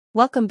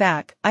Welcome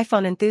back,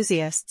 iPhone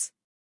enthusiasts.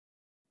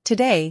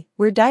 Today,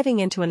 we're diving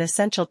into an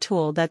essential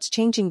tool that's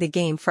changing the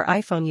game for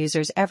iPhone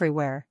users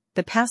everywhere,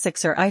 the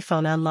Passixer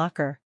iPhone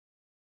Unlocker.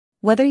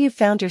 Whether you've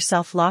found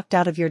yourself locked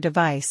out of your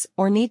device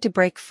or need to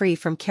break free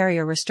from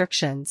carrier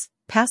restrictions,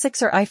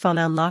 Passixer iPhone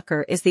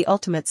Unlocker is the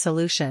ultimate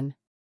solution.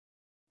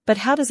 But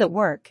how does it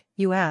work,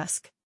 you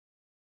ask?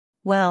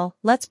 Well,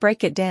 let's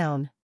break it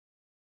down.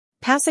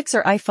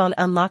 Passixer iPhone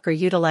Unlocker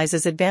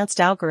utilizes advanced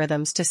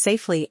algorithms to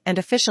safely and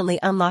efficiently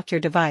unlock your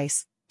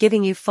device,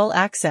 giving you full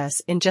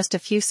access in just a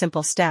few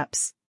simple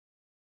steps.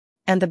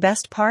 And the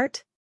best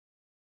part?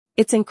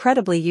 It's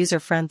incredibly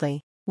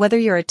user-friendly. Whether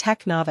you're a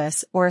tech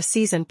novice or a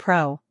seasoned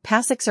pro,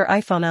 Passixer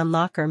iPhone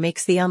Unlocker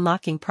makes the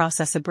unlocking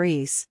process a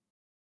breeze.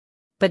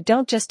 But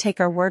don't just take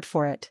our word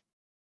for it.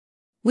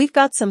 We've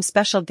got some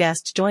special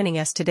guests joining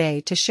us today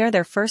to share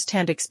their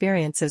first-hand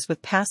experiences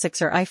with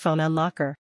Passixer iPhone Unlocker.